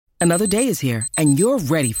Another day is here, and you're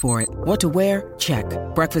ready for it. What to wear? Check.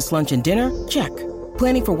 Breakfast, lunch, and dinner? Check.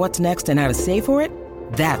 Planning for what's next and how to save for it?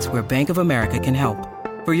 That's where Bank of America can help.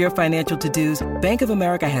 For your financial to-dos, Bank of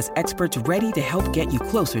America has experts ready to help get you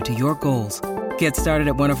closer to your goals. Get started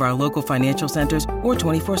at one of our local financial centers or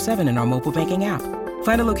 24/7 in our mobile banking app.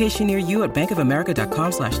 Find a location near you at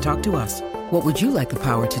bankofamerica.com/talktous. What would you like the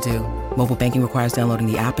power to do? Mobile banking requires downloading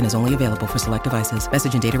the app and is only available for select devices.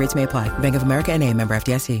 Message and data rates may apply. Bank of America N.A., member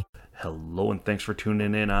FDIC. Hello and thanks for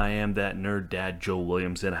tuning in. I am that nerd dad, Joe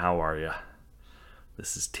Williamson. How are you?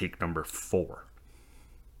 This is take number 4.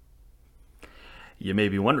 You may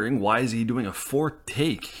be wondering, why is he doing a 4th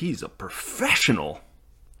take? He's a professional.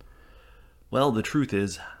 Well, the truth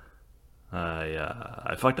is,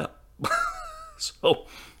 I fucked up. So,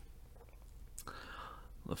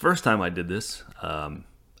 the first time I did this, I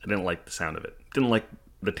didn't like the sound of it. Didn't like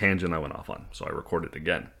the tangent I went off on, so I recorded it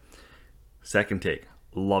again. Second take,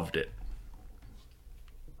 loved it.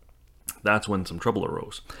 That's when some trouble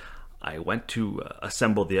arose. I went to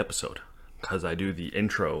assemble the episode, because I do the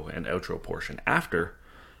intro and outro portion after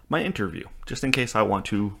my interview, just in case I want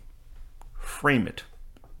to frame it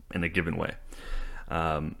in a given way.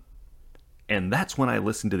 And that's when I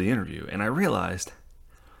listened to the interview, and I realized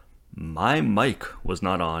my mic was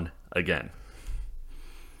not on again.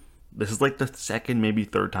 This is like the second, maybe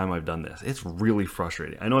third time I've done this. It's really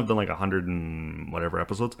frustrating. I know I've done like 100 and whatever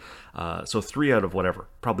episodes, so 3 out of whatever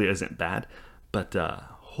probably isn't bad, but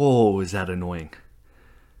is that annoying.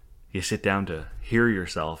 You sit down to hear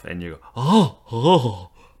yourself and you go,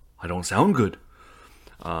 I don't sound good.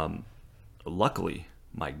 Luckily,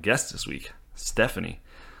 my guest this week, Stephanie,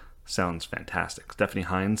 sounds fantastic. Stephanie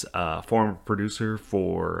Hinds, former producer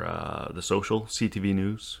for The Social, CTV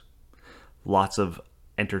News. Lots of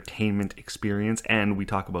entertainment experience, and we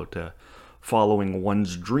talk about following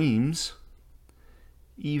one's dreams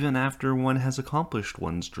even after one has accomplished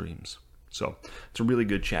one's dreams. So, it's a really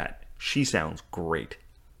good chat. She sounds great.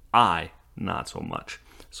 I, not so much.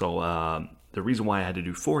 So, the reason why I had to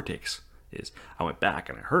do 4 takes is I went back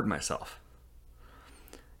and I heard myself.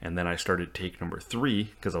 And then I started take number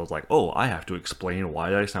 3 because I was like, I have to explain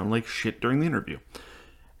why I sound like shit during the interview.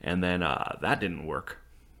 And then that didn't work.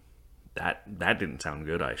 That didn't sound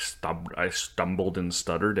good. I stumbled and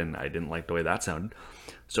stuttered, and I didn't like the way that sounded.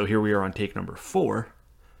 So here we are on take number 4.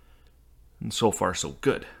 And so far, so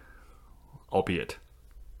good. Albeit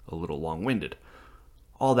a little long-winded.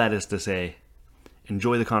 All that is to say,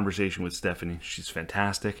 enjoy the conversation with Stephanie. She's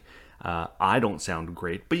fantastic. I don't sound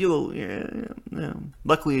great, but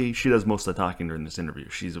luckily she does most of the talking during this interview.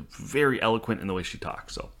 She's very eloquent in the way she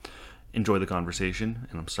talks, so enjoy the conversation,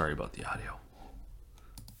 and I'm sorry about the audio.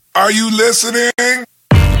 Are you listening?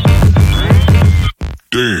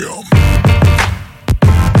 Damn.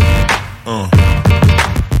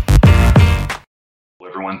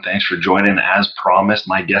 Everyone, thanks for joining. As promised,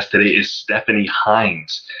 my guest today is Stephanie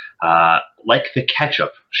Hinds. Like the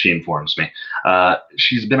ketchup, she informs me.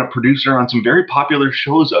 She's been a producer on some very popular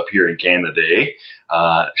shows up here in Canada.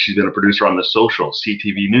 She's been a producer on The Social,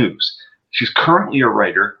 CTV News. She's currently a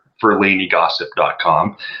writer for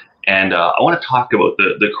LaneyGossip.com. And I want to talk about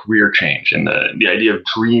the career change and the idea of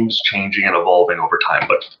dreams changing and evolving over time.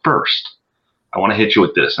 But first, I want to hit you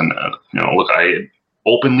with this. And, look, I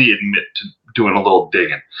openly admit to doing a little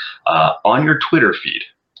digging. On your Twitter feed,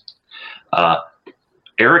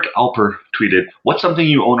 Eric Alper tweeted, "What's something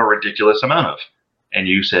you own a ridiculous amount of?" And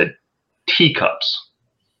you said, teacups.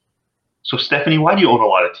 So, Stephanie, why do you own a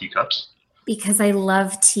lot of teacups? Because I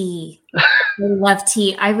love tea. I love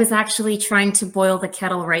tea. I was actually trying to boil the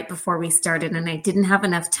kettle right before we started, and I didn't have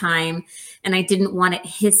enough time, and I didn't want it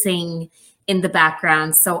hissing in the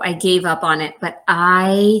background, so I gave up on it. But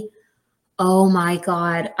oh my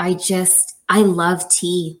God, I love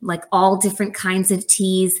tea, like all different kinds of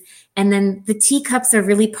teas. And then the teacups are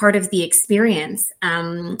really part of the experience.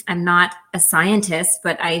 I'm not a scientist,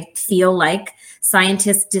 but I feel like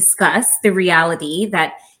scientists discuss the reality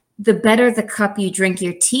that the better the cup you drink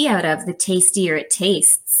your tea out of, the tastier it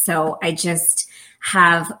tastes. So I just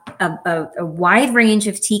have a wide range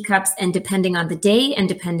of teacups, and depending on the day and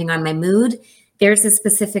depending on my mood, there's a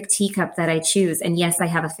specific teacup that I choose. And yes, I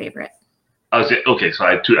have a favorite. Okay, so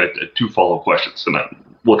I had 2 follow-up questions, and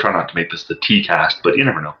we'll try not to make this the tea cast, but you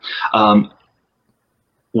never know.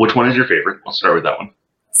 Which one is your favorite? I'll start with that one.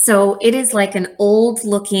 So it is like an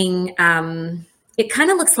old-looking, it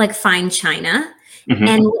kind of looks like fine china. Mm-hmm.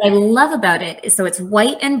 And what I love about it is, so it's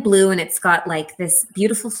white and blue, and it's got like this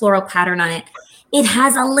beautiful floral pattern on it. It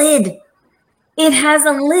has a lid.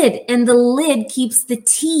 And the lid keeps the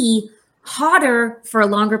tea hotter for a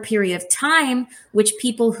longer period of time, which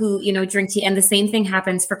people who, drink tea, and the same thing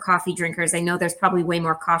happens for coffee drinkers. I know there's probably way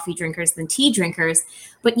more coffee drinkers than tea drinkers,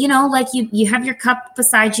 but like you have your cup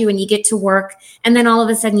beside you and you get to work, and then all of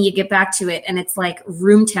a sudden you get back to it and it's like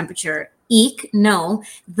room temperature. Eek, no,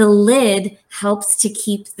 the lid helps to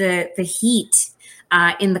keep the heat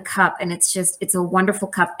in the cup. And it's a wonderful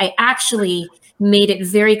cup. I actually made it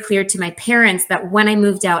very clear to my parents that when I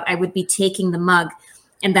moved out, I would be taking the mug.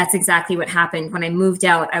 And that's exactly what happened. When I moved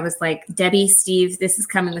out, I was like, Debbie, Steve, this is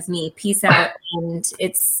coming with me. Peace out. And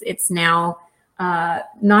it's now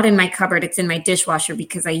not in my cupboard. It's in my dishwasher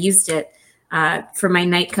because I used it for my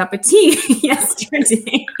night cup of tea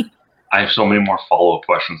yesterday. I have so many more follow-up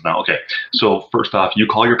questions now. Okay. So first off, you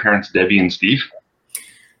call your parents Debbie and Steve?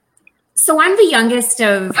 So I'm the youngest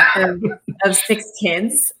of 6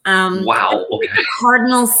 kids. Wow. Okay. It's a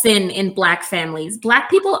cardinal sin in Black families. Black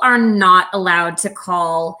people are not allowed to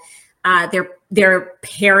call their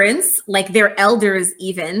parents, like their elders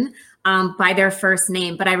even, by their first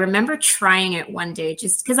name. But I remember trying it one day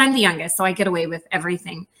just because I'm the youngest, so I get away with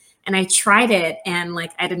everything. And I tried it, and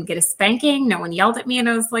I didn't get a spanking. No one yelled at me, and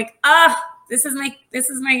I was like, this is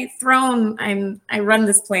my throne. I run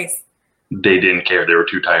this place. They didn't care. They were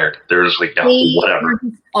too tired. They're just like, yeah, whatever. They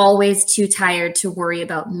were always too tired to worry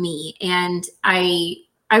about me. And I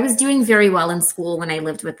was doing very well in school when I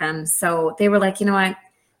lived with them. So they were like, you know what?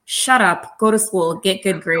 Shut up, go to school, get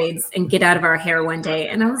good grades, and get out of our hair one day.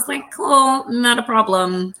 And I was like, cool, not a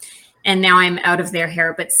problem. And now I'm out of their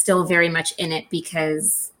hair, but still very much in it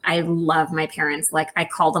because I love my parents. Like, I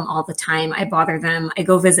call them all the time. I bother them. I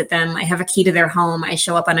go visit them. I have a key to their home. I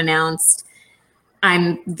show up unannounced.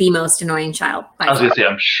 I'm the most annoying child. I was going to say,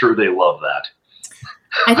 I'm sure they love that.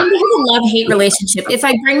 I think they have a love-hate relationship. If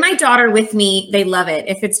I bring my daughter with me, they love it.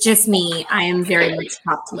 If it's just me, I am very much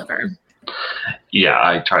chopped liver. Yeah,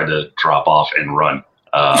 I try to drop off and run.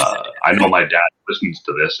 I know my dad listens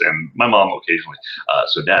to this, and my mom occasionally.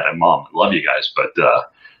 So Dad and Mom, love you guys, but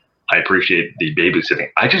I appreciate the babysitting.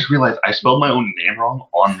 I just realized I spelled my own name wrong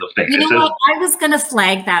on the thing. You know what? I was gonna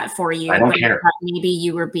flag that for you. I don't care. Maybe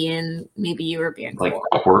you were being like cool.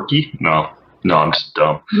 Quirky. No, I'm just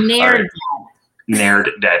dumb. Nerd. Nerd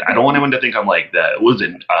Dad. I don't want anyone to think I'm like that. Was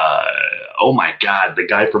it? Oh my God, the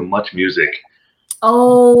guy from Much Music.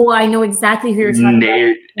 Oh, I know exactly who you're talking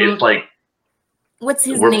about. It's like. What's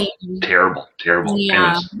his name? Terrible.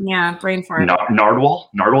 Yeah, brain fart.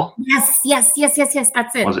 Nardwuar? Yes,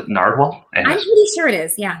 that's it. Was it Nardwuar? I'm pretty sure it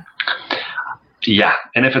is, yeah. Yeah,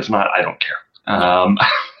 and if it's not, I don't care.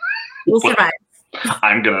 We'll survive.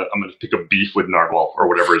 I'm gonna pick a beef with Nardwuar or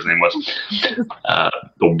whatever his name was.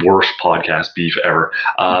 The worst podcast beef ever.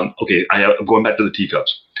 Okay, I'm going back to the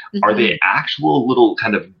teacups. Mm-hmm. Are they actual little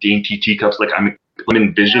kind of dainty teacups like I'm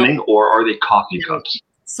envisioning, or are they coffee cups?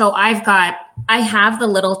 So I have the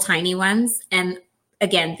little tiny ones. And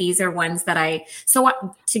again, these are ones that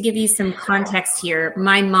to give you some context here,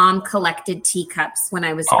 my mom collected teacups when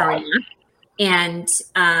I was growing up. And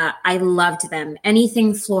I loved them.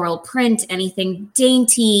 Anything floral print, anything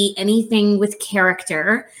dainty, anything with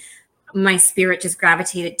character, my spirit just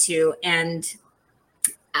gravitated to. And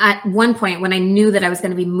at one point when I knew that I was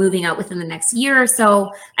going to be moving out within the next year or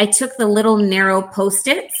so, I took the little narrow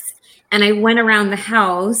Post-its and I went around the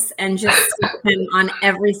house and just stuck them on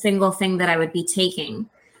every single thing that I would be taking.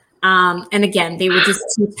 And again, they were just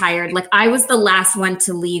too tired. Like, I was the last one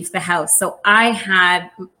to leave the house. So I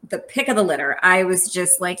had the pick of the litter. I was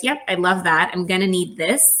just like, yep, I love that. I'm going to need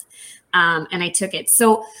this. And I took it.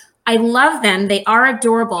 So I love them. They are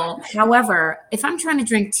adorable. However, if I'm trying to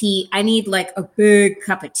drink tea, I need like a big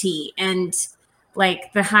cup of tea. And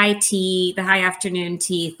like the high afternoon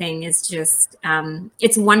tea thing is just,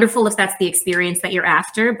 it's wonderful if that's the experience that you're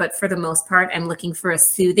after. But for the most part, I'm looking for a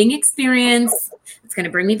soothing experience. It's going to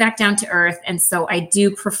bring me back down to earth. And so I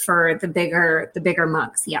do prefer the bigger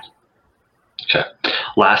mugs. Yeah. Okay.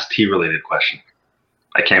 Last tea related question.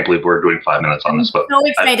 I can't believe we're doing 5 minutes on this, but I'm so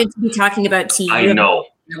excited to be talking about tea. I know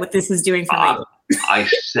what this is doing for me. I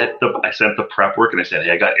sent the prep work and I said,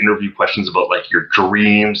 hey, I got interview questions about like your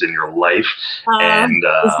dreams and your life, and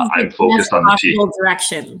I'm focused on the tea.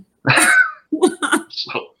 Direction.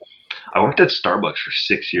 So I worked at Starbucks for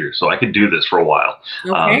 6 years, so I could do this for a while.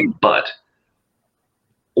 Okay. But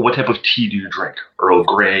what type of tea do you drink? Earl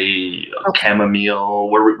Grey, chamomile?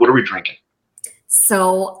 What are we drinking?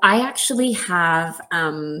 So I actually have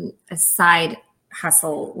a side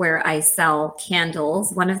hustle where I sell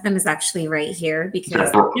candles. One of them is actually right here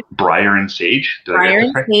because Briar and Sage. Briar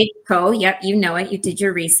and Sage Co. Yep, you know it. You did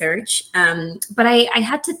your research. But I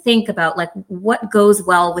had to think about like what goes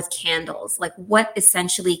well with candles, like what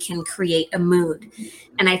essentially can create a mood.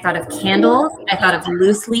 And I thought of candles. I thought of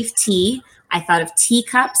loose leaf tea. I thought of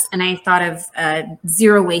teacups, and I thought of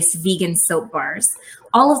zero waste vegan soap bars.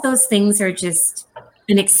 All of those things are just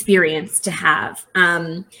an experience to have.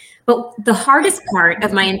 But the hardest part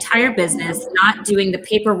of my entire business, not doing the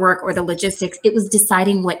paperwork or the logistics, it was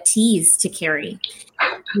deciding what teas to carry.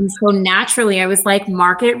 And so naturally, I was like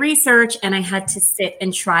market research, and I had to sit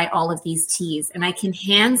and try all of these teas. And I can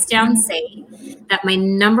hands down say that my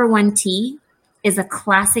number one tea is a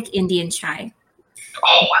classic Indian chai.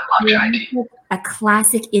 Oh, I love chai tea. A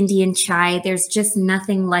classic Indian chai. There's just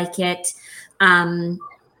nothing like it.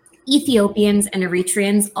 Ethiopians and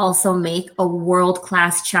Eritreans also make a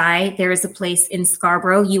world-class chai. There is a place in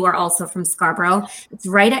Scarborough. You are also from Scarborough. It's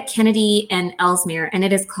right at Kennedy and Ellesmere, and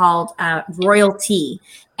it is called Royal Tea.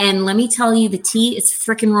 And let me tell you, the tea is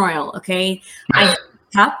freaking royal, okay? I had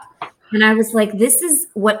a cup, and I was like, this is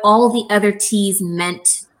what all the other teas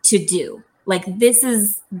meant to do. Like, this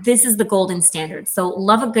is the golden standard. So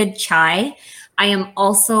love a good chai. I am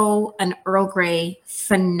also an Earl Grey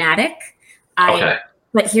fanatic. Okay.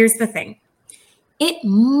 But here's the thing. It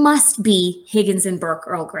must be Higgins and Burke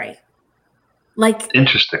Earl Grey. Like,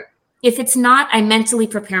 interesting. If it's not, I mentally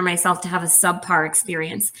prepare myself to have a subpar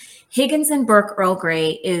experience. Higgins and Burke Earl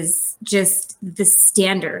Grey is just the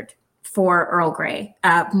standard for Earl Grey,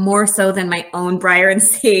 more so than my own Briar and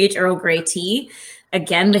Sage Earl Grey tea.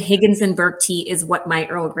 Again, the Higgins and Burke tea is what my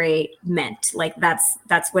Earl Grey meant. Like that's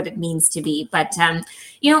what it means to be. But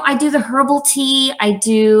I do the herbal tea. I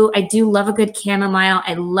do love a good chamomile.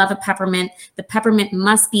 I love a peppermint. The peppermint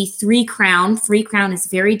must be 3 Crown. 3 Crown is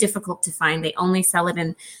very difficult to find. They only sell it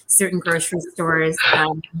in certain grocery stores.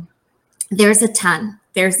 There's a ton.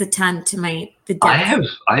 There's a ton to the depth.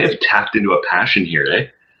 I have tapped into a passion here, eh?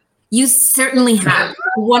 You certainly have.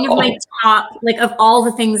 One of my top, like of all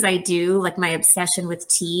the things I do, like my obsession with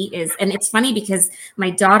tea is, and it's funny because my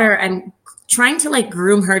daughter, I'm trying to like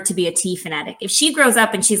groom her to be a tea fanatic. If she grows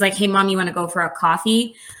up and she's like, hey, mom, you want to go for a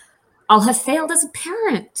coffee? I'll have failed as a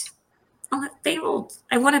parent. I'll have failed.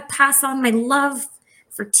 I want to pass on my love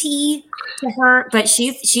for tea to her, but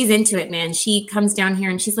she's into it, man. She comes down here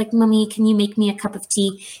and she's like, Mommy, can you make me a cup of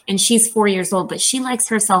tea? And she's 4 years old, but she likes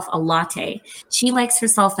herself a latte. She likes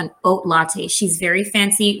herself an oat latte. She's very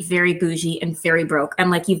fancy, very bougie, and very broke. I'm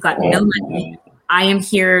like, you've got no money. I am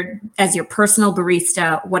here as your personal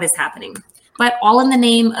barista. What is happening? But all in the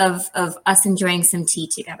name of us enjoying some tea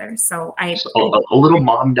together. So a little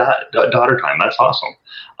mom daughter time. That's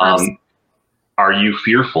awesome. Are you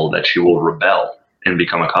fearful that she will rebel and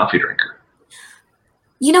become a coffee drinker?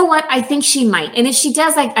 You know what? I think she might. And if she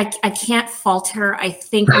does, I can't fault her. I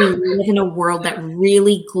think we live in a world that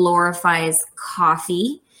really glorifies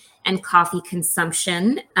coffee and coffee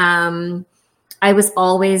consumption. I was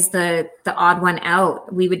always the odd one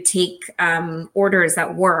out. We would take orders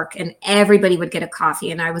at work and everybody would get a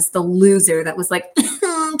coffee. And I was the loser that was like,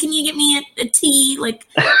 can you get me a tea? Like,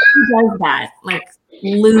 who does that? Like,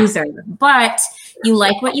 loser. But you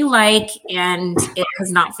like what you like, and it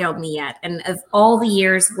has not failed me yet. And of all the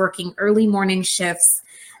years working early morning shifts,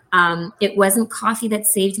 it wasn't coffee that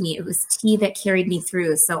saved me. It was tea that carried me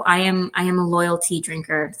through. So I am a loyal tea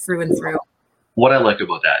drinker through and through. What I like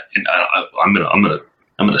about that, and I'm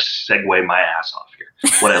gonna segue my ass off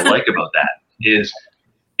here. What I like about that is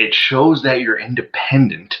it shows that you're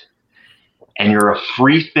independent and you're a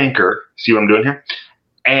free thinker. See what I'm doing here?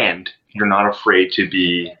 And you're not afraid to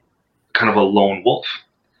be kind of a lone wolf.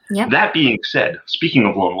 Yep. That being said, speaking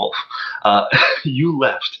of lone wolf, you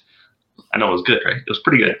left. I know it was good, right? It was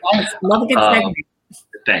pretty good. Love a good segment.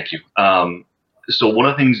 Thank you. So one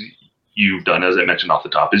of the things you've done, as I mentioned off the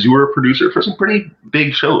top, is you were a producer for some pretty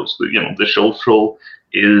big shows. The show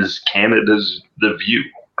is Canada's The View,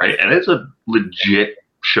 right? And it's a legit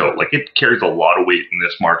show. Like, it carries a lot of weight in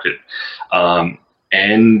this market.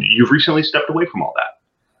 And you've recently stepped away from all that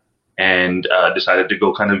and decided to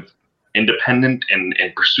go kind of independent and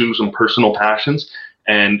pursue some personal passions.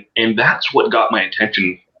 And that's what got my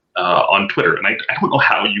attention on Twitter. And I don't know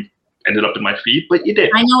how you ended up in my feed, but you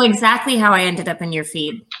did. I know exactly how I ended up in your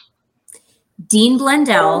feed. Dean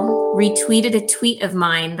Blundell retweeted a tweet of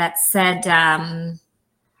mine that said,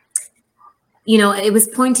 it was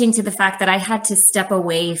pointing to the fact that I had to step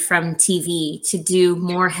away from TV to do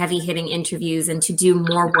more heavy hitting interviews and to do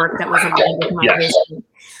more work that was aligned with my vision.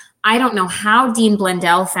 I don't know how Dean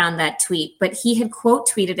Blundell found that tweet, but he had quote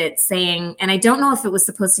tweeted it saying, and I don't know if it was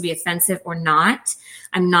supposed to be offensive or not.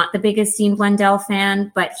 I'm not the biggest Dean Blundell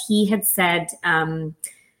fan, but he had said,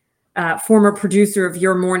 former producer of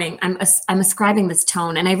Your Morning. I'm ascribing this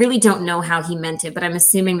tone, and I really don't know how he meant it, but I'm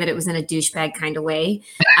assuming that it was in a douchebag kind of way.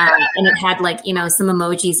 And it had like, some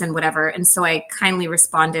emojis and whatever. And so I kindly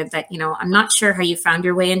responded that, I'm not sure how you found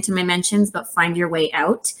your way into my mentions, but find your way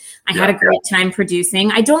out. I had a great time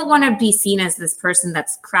producing. I don't want to be seen as this person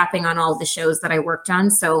that's crapping on all the shows that I worked on.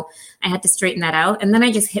 So I had to straighten that out. And then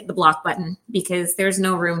I just hit the block button because there's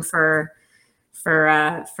no room for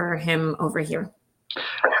him over here.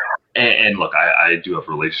 And look, I do have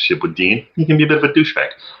a relationship with Dean. He can be a bit of a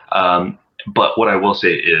douchebag. But what I will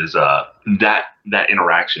say is that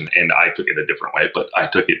interaction, and I took it a different way, but I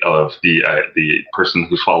took it of the person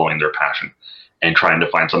who's following their passion and trying to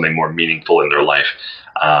find something more meaningful in their life.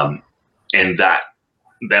 And that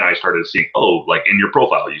then I started seeing, like in your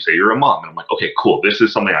profile, you say you're a mom. And I'm like, okay, cool. This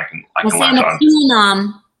is something I can latch on. I'm a cool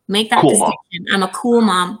mom. Make that cool distinction. Mom. I'm a cool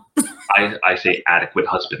mom. I say adequate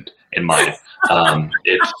husband in mine.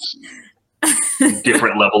 It's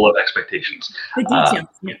different level of expectations. The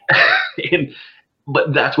details.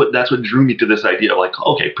 But that's what drew me to this idea of like,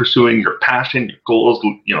 okay, pursuing your passion, your goals,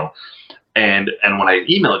 and when I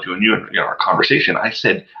emailed you and you and our conversation, I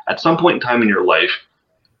said at some point in time in your life,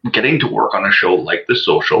 getting to work on a show like The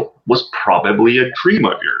Social was probably a dream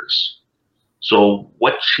of yours. So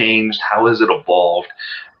what changed? How has it evolved?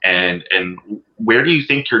 And where do you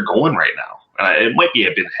think you're going right now? It might be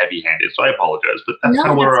a bit heavy-handed, so I apologize, but that's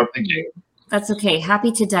kind of where I'm thinking. That's okay.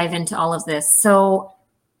 Happy to dive into all of this. So,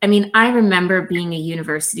 I remember being a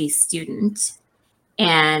university student,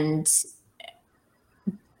 and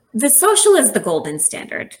The Social is the golden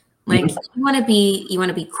standard. Like you want to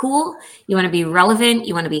be cool, you want to be relevant,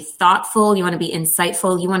 you want to be thoughtful, you want to be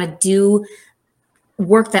insightful, you want to do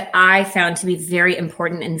work that I found to be very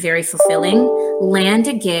important and very fulfilling, land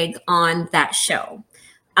a gig on that show.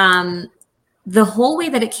 The whole way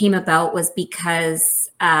that it came about was because,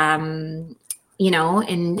 in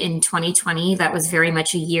 2020, that was very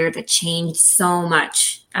much a year that changed so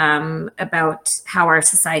much about how our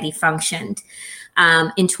society functioned.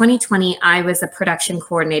 In 2020, I was a production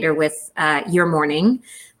coordinator with Your Morning,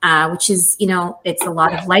 which is, it's a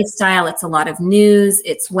lot of lifestyle, it's a lot of news,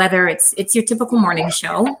 it's weather, it's your typical morning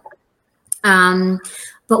show.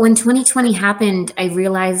 But when 2020 happened, I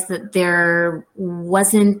realized that there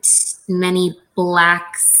wasn't many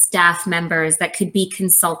Black staff members that could be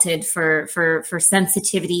consulted for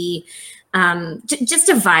sensitivity, just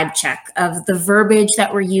a vibe check of the verbiage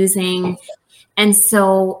that we're using. And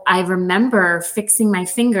so I remember fixing my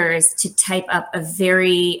fingers to type up a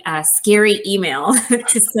very scary email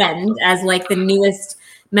to send as like the newest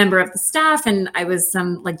member of the staff. And I was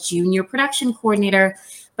some like junior production coordinator,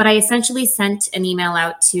 but I essentially sent an email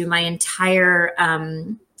out to my entire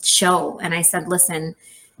show. And I said, listen,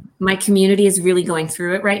 my community is really going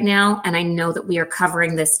through it right now. And I know that we are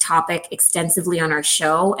covering this topic extensively on our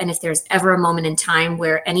show. And if there's ever a moment in time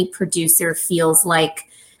where any producer feels like,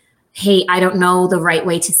 hey, I don't know the right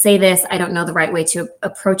way to say this, I don't know the right way to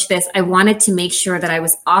approach this, I wanted to make sure that I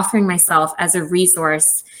was offering myself as a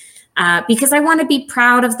resource because I want to be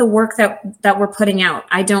proud of the work that we're putting out.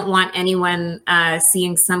 I don't want anyone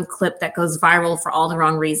seeing some clip that goes viral for all the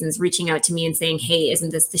wrong reasons, reaching out to me and saying, hey, isn't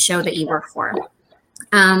this the show that you work for?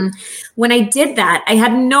 When I did that, I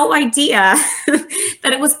had no idea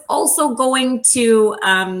that it was also going to,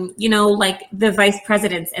 like the vice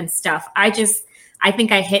presidents and stuff. I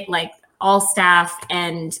think I hit like all staff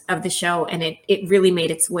and of the show, and it really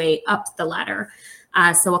made its way up the ladder.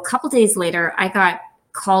 So a couple days later, I got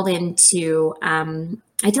called into,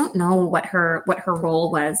 I don't know what her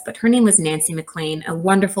role was, but her name was Nancy McLean, a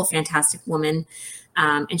wonderful, fantastic woman.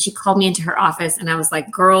 And she called me into her office, and I was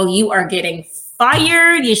like, girl, you are getting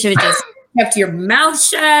fired. You should have just kept your mouth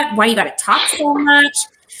shut. Why you got to talk so much?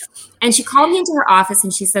 And she called me into her office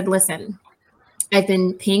and she said, listen, I've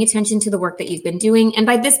been paying attention to the work that you've been doing. And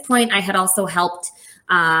by this point, I had also helped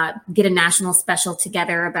get a national special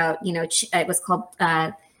together about, it was called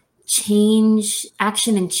Action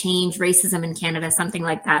and Change Racism in Canada, something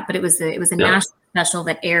like that. But it was a national special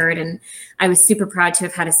that aired. And I was super proud to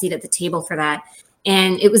have had a seat at the table for that.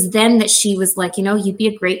 And it was then that she was like, you'd be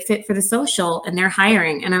a great fit for The Social and they're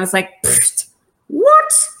hiring. And I was like,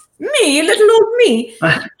 what? Me, little old me.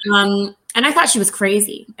 And I thought she was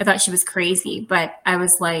crazy. But I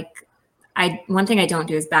was like, one thing I don't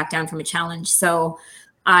do is back down from a challenge. So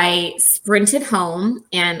I sprinted home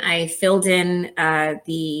and I filled in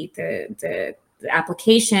the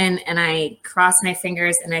application and I crossed my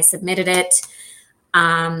fingers and I submitted it.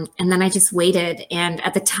 And then I just waited. And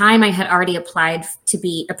at the time I had already applied to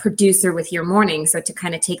be a producer with Your Morning. So to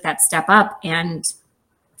kind of take that step up, and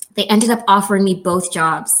they ended up offering me both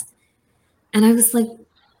jobs. And I was like,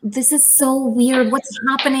 this is so weird. What's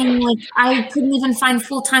happening? Like, I couldn't even find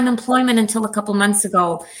full-time employment until a couple months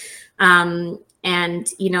ago. And,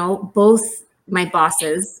 both my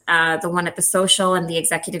bosses, the one at the social and the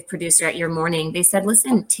executive producer at Your Morning, they said,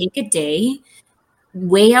 listen, take a day,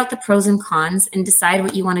 weigh out the pros and cons, and decide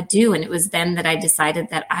what you want to do. And it was then that I decided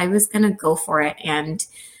that I was going to go for it. And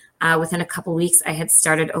within a couple of weeks, I had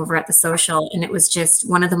started over at the social, and it was just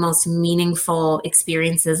one of the most meaningful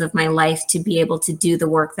experiences of my life to be able to do the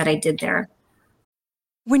work that I did there.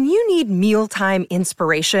 When you need mealtime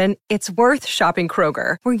inspiration, it's worth shopping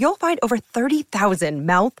Kroger, where you'll find over 30,000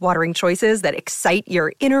 mouth-watering choices that excite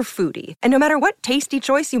your inner foodie. And no matter what tasty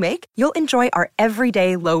choice you make, you'll enjoy our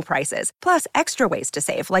everyday low prices, plus extra ways to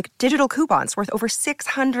save, like digital coupons worth over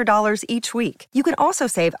 $600 each week. You can also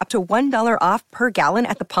save up to $1 off per gallon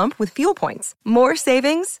at the pump with fuel points. More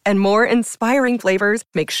savings and more inspiring flavors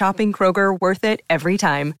make shopping Kroger worth it every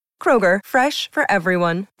time. Kroger, fresh for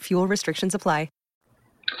everyone. Fuel restrictions apply.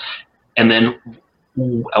 And then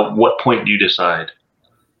at what point do you decide,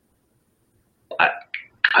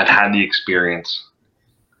 I've had the experience,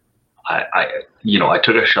 I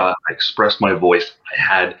took a shot, I expressed my voice,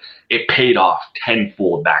 it paid off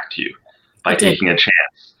tenfold back to you by taking a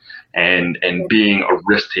chance and being a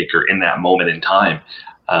risk taker in that moment in time.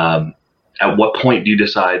 At what point do you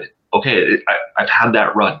decide, okay, I've had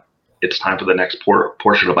that run. It's time for the next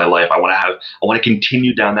portion of my life. I want to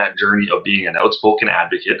continue down that journey of being an outspoken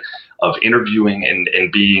advocate, of interviewing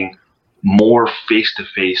and being more face to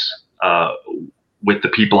face with the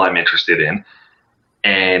people I'm interested in,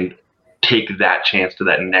 and take that chance to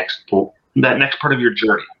that next part of your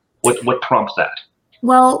journey. What prompts that?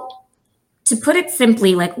 Well, to put it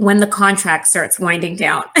simply, like when the contract starts winding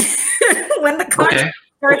down, when the contract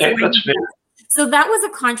starts winding down. So that was a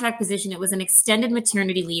contract position. It was an extended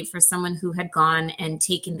maternity leave for someone who had gone and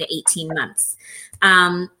taken the 18 months.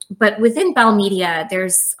 But within Bell Media,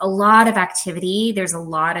 there's a lot of activity. There's a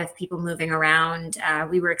lot of people moving around.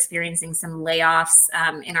 We were experiencing some layoffs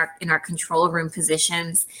in our control room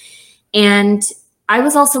positions. And I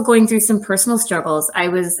was also going through some personal struggles.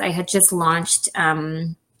 I had just launched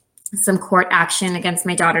some court action against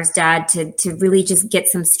my daughter's dad to really just get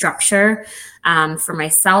some structure for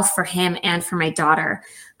myself, for him, and for my daughter.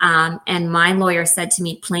 And my lawyer said to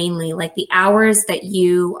me plainly, like, the hours that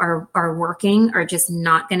you are working are just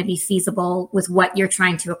not going to be feasible with what you're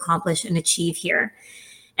trying to accomplish and achieve here.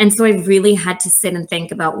 And so I really had to sit and think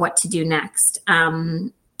about what to do next.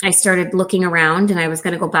 I started looking around, and I was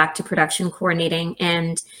going to go back to production coordinating.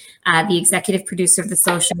 And the executive producer of the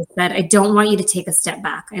social said, I don't want you to take a step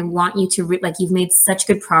back. I want you to, you've made such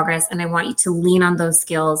good progress, and I want you to lean on those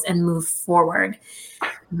skills and move forward.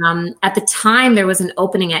 At the time, there was an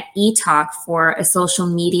opening at eTalk for a social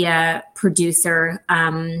media producer,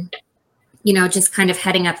 just kind of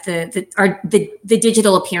heading up the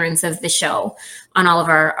digital appearance of the show on all of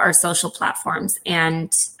our social platforms.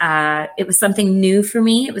 And it was something new for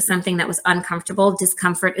me. It was something that was uncomfortable.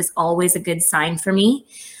 Discomfort is always a good sign for me.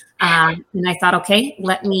 And I thought, okay,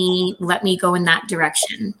 let me go in that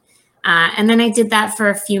direction. And then I did that for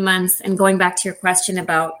a few months. And going back to your question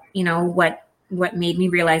about, what made me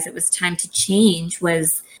realize it was time to change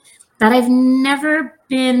was that I've never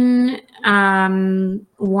been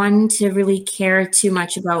one to really care too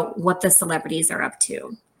much about what the celebrities are up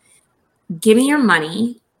to. Give me your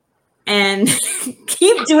money and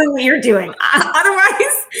keep doing what you're doing.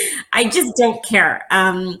 Otherwise, I just don't care.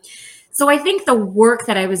 So I think the work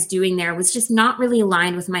that I was doing there was just not really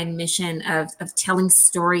aligned with my mission of telling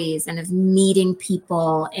stories and of meeting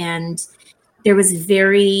people. And there was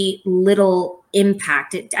very little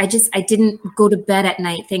impact. I didn't go to bed at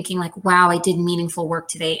night thinking like, wow, I did meaningful work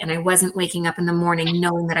today. And I wasn't waking up in the morning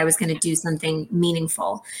knowing that I was going to do something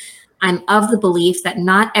meaningful. I'm of the belief that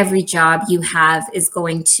not every job you have is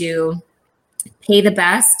going to pay the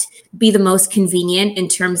best, be the most convenient in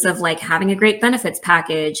terms of like having a great benefits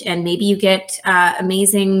package. And maybe you get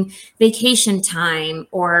amazing vacation time,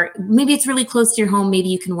 or maybe it's really close to your home. Maybe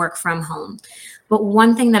you can work from home. But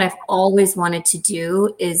one thing that I've always wanted to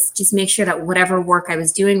do is just make sure that whatever work I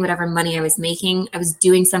was doing, whatever money I was making, I was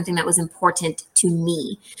doing something that was important to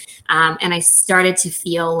me. And I started to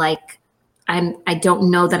feel like I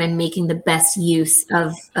don't know that I'm making the best use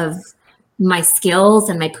of my skills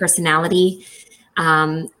and my personality.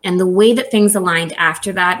 And the way that things aligned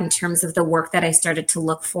after that in terms of the work that I started to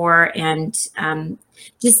look for, and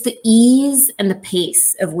just the ease and the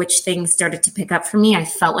pace of which things started to pick up for me, I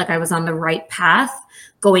felt like I was on the right path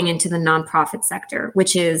going into the nonprofit sector,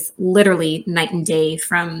 which is literally night and day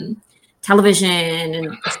from television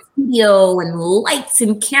and studio and lights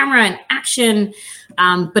and camera and action.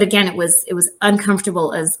 But again, it was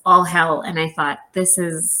uncomfortable as all hell. And I thought, this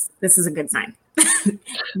is a good sign.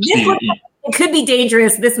 It could be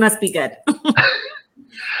dangerous. This must be good.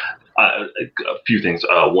 A few things.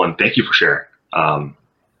 One, thank you for sharing.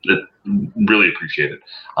 Really appreciate it.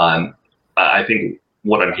 I think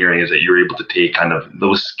what I'm hearing is that you're able to take kind of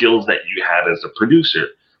those skills that you had as a producer,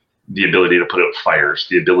 the ability to put out fires,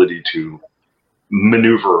 the ability to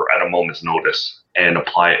maneuver at a moment's notice and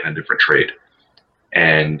apply it in a different trade.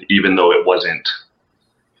 And even though it wasn't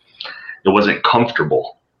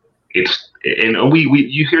comfortable, you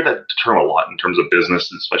hear that term a lot in terms of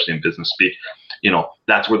business, especially in business speak.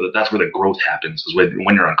 That's where the growth happens, is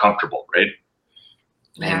when you're uncomfortable, right?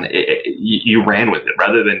 Yeah. And you ran with it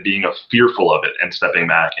rather than being fearful of it and stepping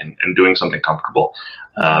back and doing something comfortable.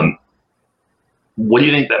 What do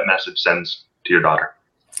you think that message sends to your daughter?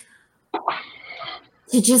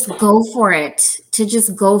 To just go for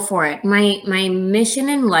it. My mission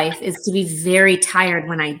in life is to be very tired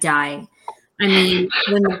when I die. I mean,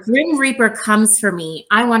 when the Grim Reaper comes for me,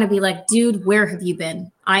 I want to be like, dude, where have you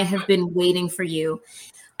been? I have been waiting for you.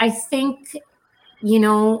 I think,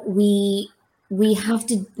 we have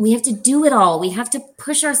to do it all. We have to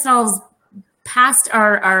push ourselves past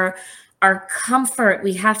our comfort.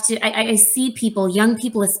 We have to, I see people, young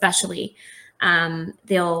people especially,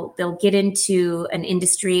 they'll get into an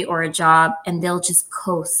industry or a job and they'll just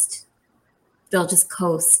coast.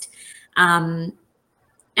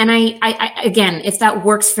 And I again, if that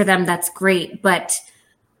works for them, that's great. But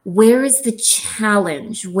where is the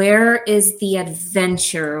challenge? Where is the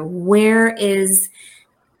adventure? Where is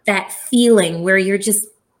that feeling where you're just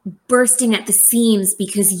bursting at the seams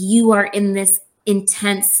because you are in this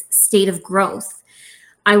intense state of growth?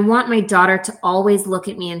 I want my daughter to always look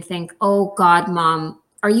at me and think, oh God, Mom,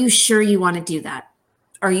 are you sure you want to do that?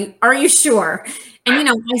 Are you sure? And,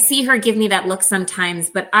 I see her give me that look sometimes,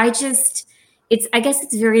 but I guess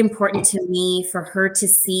it's very important to me for her to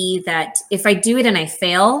see that if I do it and I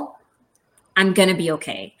fail, I'm going to be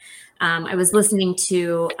okay. I was listening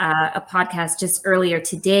to a podcast just earlier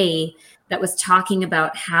today that was talking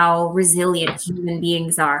about how resilient human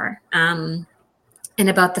beings are. And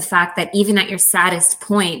about the fact that even at your saddest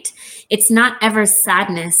point, it's not ever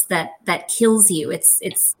sadness that kills you. It's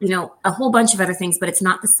a whole bunch of other things, but it's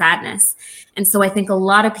not the sadness. And so I think a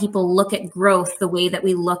lot of people look at growth the way that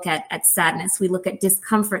we look at sadness. We look at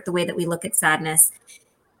discomfort the way that we look at sadness.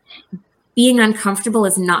 Being uncomfortable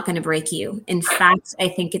is not going to break you. In fact, I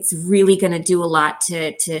think it's really going to do a lot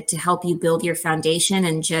to help you build your foundation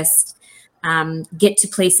and just get to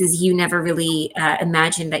places you never really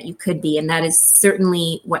imagined that you could be. And that is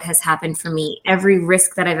certainly what has happened for me. Every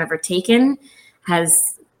risk that I've ever taken has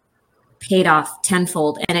paid off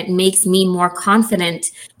tenfold, and it makes me more confident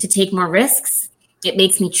to take more risks. It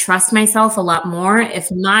makes me trust myself a lot more. If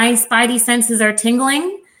my spidey senses are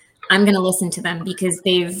tingling, I'm going to listen to them because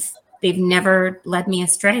they've never led me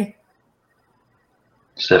astray.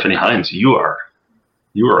 Stephanie Hinds, you are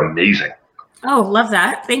amazing. Oh, love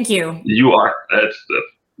that. Thank you. You are.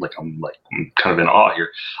 I'm kind of in awe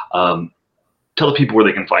here. Tell the people where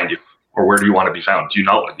they can find you, or where do you want to be found? Do you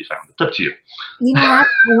not want to be found? It's up to you. You know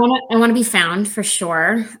what? I want to be found for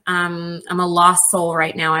sure. I'm a lost soul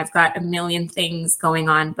right now. I've got a million things going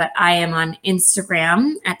on, but I am on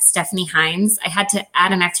Instagram at Stephanie Hinds. I had to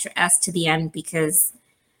add an extra S to the end because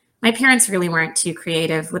my parents really weren't too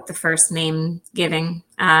creative with the first name giving.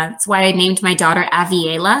 That's why I named my daughter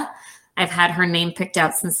Aviela. I've had her name picked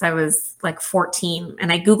out since I was like 14,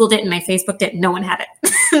 and I Googled it and I Facebooked it. No one had it.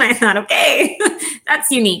 And I thought, okay,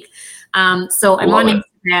 that's unique. So I'm on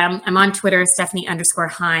Instagram. I'm on Twitter,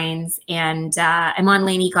 Stephanie_Hinds, and I'm on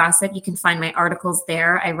Lainey Gossip. You can find my articles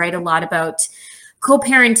there. I write a lot about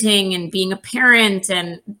co-parenting and being a parent.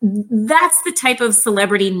 And that's the type of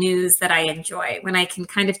celebrity news that I enjoy, when I can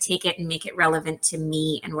kind of take it and make it relevant to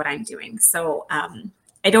me and what I'm doing. So,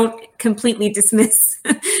 I don't completely dismiss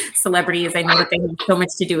celebrities. I know that they have so much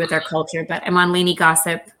to do with our culture, but I'm on Lainey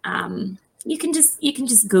Gossip. You can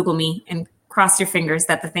just Google me and cross your fingers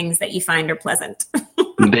that the things that you find are pleasant.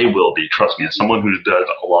 They will be. Trust me. As someone who's done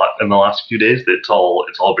a lot in the last few days, it's all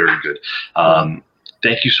very good.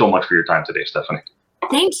 Thank you so much for your time today, Stephanie.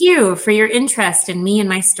 Thank you for your interest in me and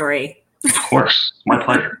my story. Of course. My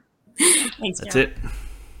pleasure. Thanks, That's it.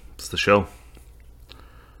 It's the show.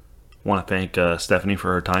 want to thank Stephanie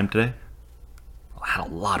for her time today. I had a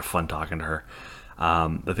lot of fun talking to her.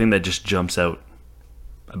 The thing that just jumps out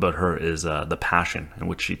about her is the passion in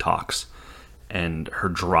which she talks and her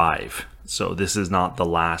drive. So this is not the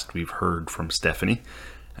last we've heard from Stephanie,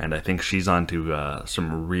 and I think she's on to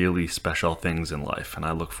some really special things in life, and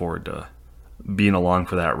I look forward to being along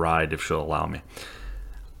for that ride if she'll allow me.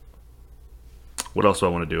 What else do I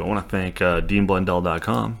want to do? I want to thank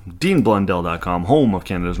DeanBlundell.com. DeanBlundell.com, home of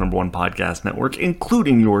Canada's #1 podcast network,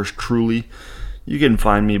 including yours truly. You can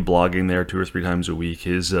find me blogging there 2 or 3 times a week.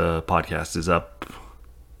 His podcast is up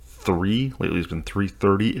 3. Lately it's been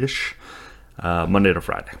 3:30-ish. Monday to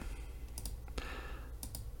Friday.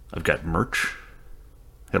 I've got merch.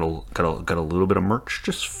 Got a little bit of merch.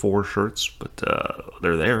 Just 4 shirts, but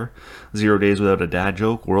they're there. 0 Days Without a Dad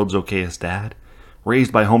Joke. World's Okayest Dad.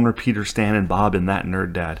 Raised by Homer, Peter, Stan, and Bob, and That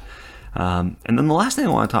Nerd Dad. And then the last thing I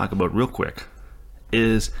want to talk about real quick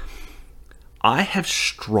is I have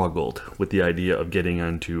struggled with the idea of getting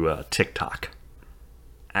onto TikTok.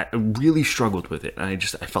 I really struggled with it. And I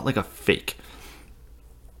felt like a fake.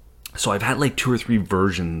 So I've had like 2 or 3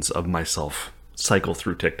 versions of myself cycle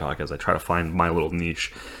through TikTok as I try to find my little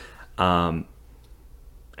niche. And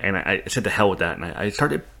I said to hell with that. And I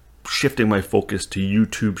started shifting my focus to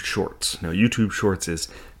YouTube Shorts. Now, YouTube Shorts is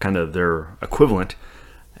kind of their equivalent.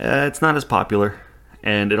 It's not as popular,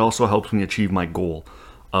 and it also helps me achieve my goal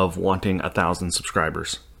of wanting 1,000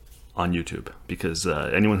 subscribers on YouTube, because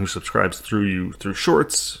anyone who subscribes through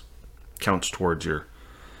Shorts counts towards your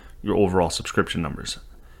overall subscription numbers,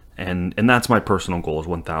 and that's my personal goal, is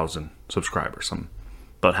 1,000 subscribers. I'm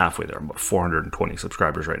about halfway there. I'm about 420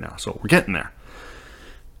 subscribers right now, so we're getting there.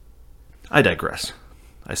 I digress.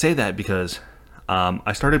 I say that because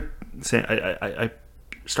I started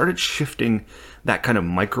shifting that kind of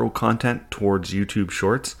micro content towards YouTube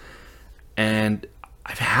Shorts, and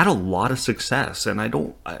I've had a lot of success. And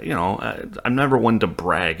I'm never one to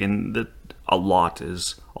brag, and that a lot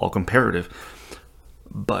is all comparative.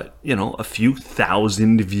 But a few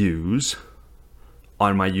thousand views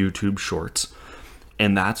on my YouTube Shorts,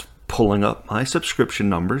 and that's pulling up my subscription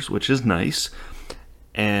numbers, which is nice.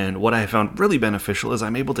 And what I found really beneficial is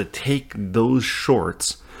I'm able to take those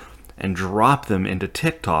shorts and drop them into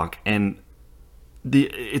TikTok. And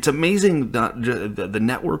it's amazing the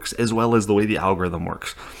networks as well as the way the algorithm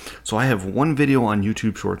works. So I have one video on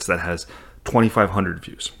YouTube Shorts that has 2,500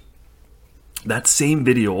 views. That same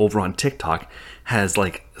video over on TikTok has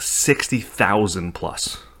like 60,000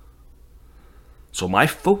 plus. So my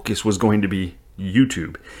focus was going to be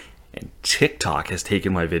YouTube. And TikTok has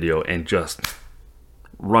taken my video and just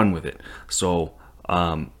run with it. So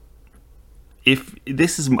if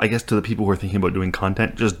this is, I guess, to the people who are thinking about doing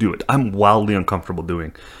content, just do it. I'm wildly uncomfortable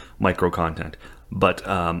doing micro content, but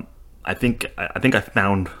I think I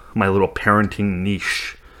found my little parenting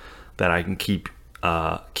niche that I can keep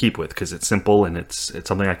with, because it's simple and it's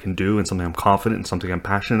something I can do and something I'm confident and something I'm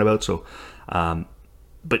passionate about. So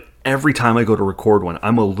but every time I go to record one,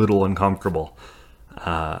 I'm a little uncomfortable,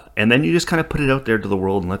 and then you just kind of put it out there to the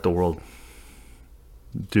world and let the world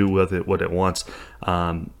do with it what it wants.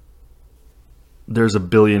 There's a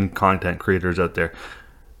billion content creators out there.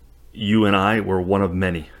 You and I were one of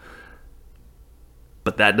many,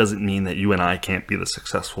 but that doesn't mean that you and I can't be the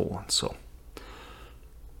successful ones. So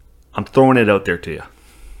I'm throwing it out there to you.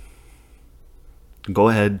 Go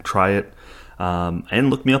ahead, try it, and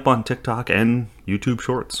look me up on TikTok and YouTube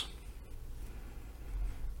Shorts.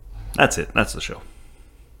 That's it. That's the show.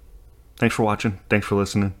 Thanks for watching. Thanks for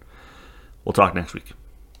listening. We'll talk next week.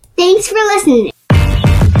 Thanks for listening.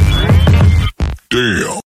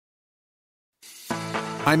 Damn.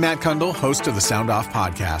 I'm Matt Kundle, host of the Sound Off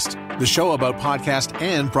Podcast, the show about podcast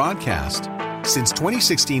and broadcast. Since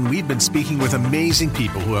 2016, we've been speaking with amazing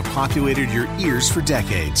people who have populated your ears for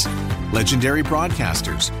decades. Legendary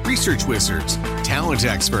broadcasters, research wizards, talent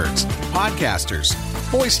experts, podcasters,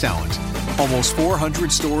 voice talent. Almost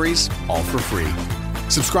 400 stories, all for free.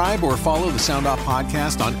 Subscribe or follow the Sound Off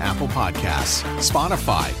Podcast on Apple Podcasts,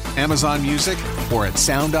 Spotify, Amazon Music, or at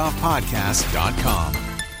soundoffpodcast.com.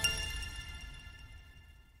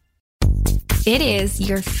 It is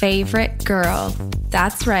your favorite girl.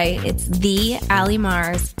 That's right, it's the Allie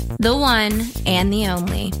Mars, the one and the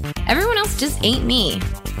only. Everyone else just ain't me.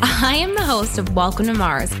 I am the host of Welcome to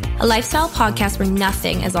Mars, a lifestyle podcast where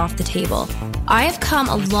nothing is off the table. I have come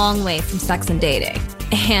a long way from sex and dating,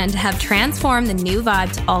 and have transformed the new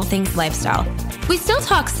vibe to all things lifestyle. We still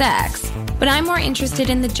talk sex, but I'm more interested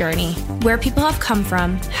in the journey, where people have come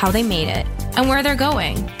from, how they made it, and where they're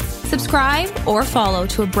going. Subscribe or follow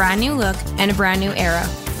to a brand new look and a brand new era.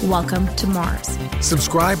 welcome to Mars.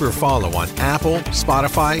 Subscribe or follow on Apple,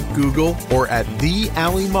 Spotify, Google, or at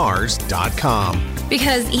theallymars.com.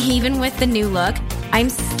 Because even with the new look, I'm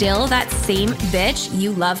still that same bitch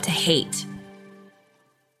you love to hate.